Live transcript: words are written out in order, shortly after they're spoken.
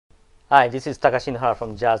Hi, this is Takashi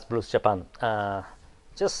from Jazz Blues Japan.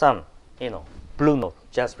 Just some, blue note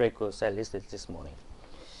jazz records I listed this morning.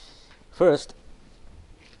 First,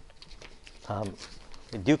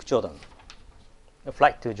 Duke Jordan, A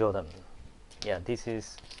Flight to Jordan. Yeah, this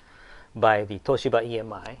is by the Toshiba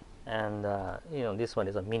EMI, and this one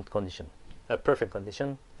is a mint condition, a perfect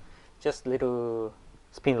condition. Just little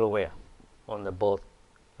spindle wear on the both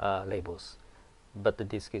labels, but the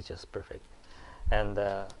disc is just perfect, and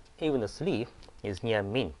even the sleeve is near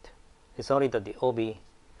mint. It's only that the OB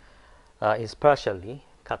is partially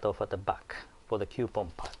cut off at the back for the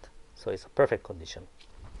coupon part, so it's a perfect condition.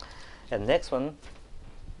 And next one,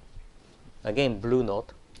 again blue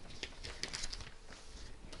note,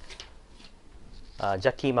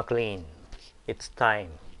 Jackie McLean, It's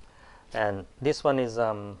Time. And this one is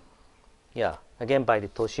again by the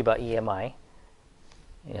Toshiba EMI.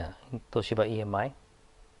 Yeah, Toshiba EMI,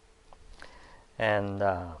 and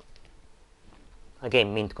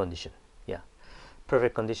again mint condition. Yeah,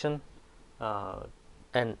 perfect condition.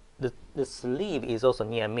 And the sleeve is also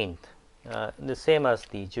near mint, the same as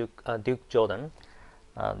the Duke Jordan.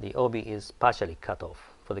 The OB is partially cut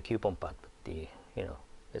off for the coupon part, but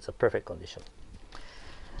it's a perfect condition.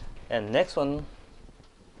 And next one,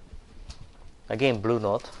 again blue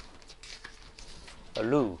note, a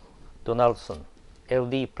Lou Donaldson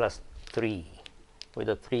LD+3 with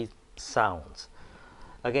the 3 sounds.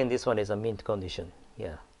 Again, this one is a mint condition.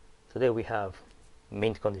 Yeah, so there we have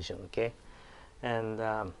mint condition. Okay, and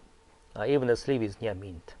even the sleeve is near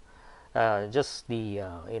mint. Just the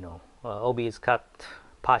OB is cut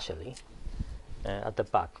partially at the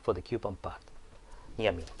back for the coupon part,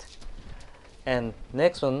 near mint. And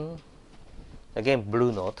next one, again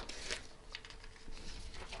blue note,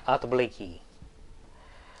 Art Blakey.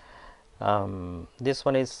 This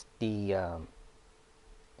one is the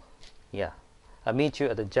I Meet You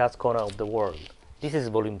at the Jazz Corner of the World. This is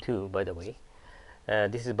volume 2, by the way.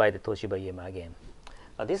 This is by the Toshiba EMI again.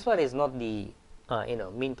 This one is not the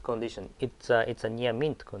mint condition. It's a near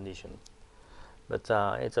mint condition, but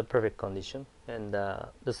it's a perfect condition, and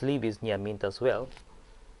the sleeve is near mint as well.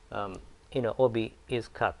 OB is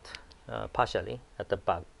cut partially at the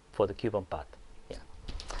back for the coupon part. Yeah.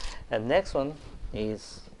 And next one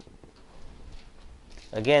is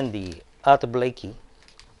again the Art Blakey,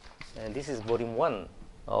 and this is volume 1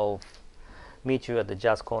 of Meet You at the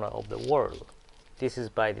Jazz Corner of the World. This is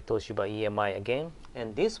by the Toshiba EMI again,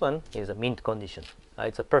 and this one is a mint condition.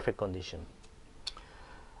 It's a perfect condition,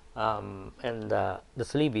 and the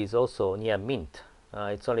sleeve is also near mint.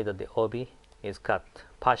 It's only that the OB is cut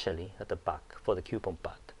partially at the back for the coupon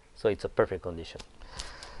part, so it's a perfect condition.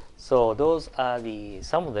 So those are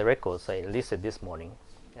some of the records I listed this morning,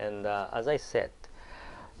 and as I said,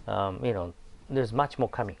 there's much more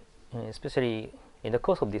coming, especially in the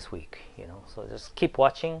course of this week. So just keep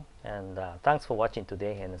watching, and thanks for watching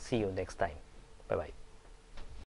today, and see you next time. Bye bye.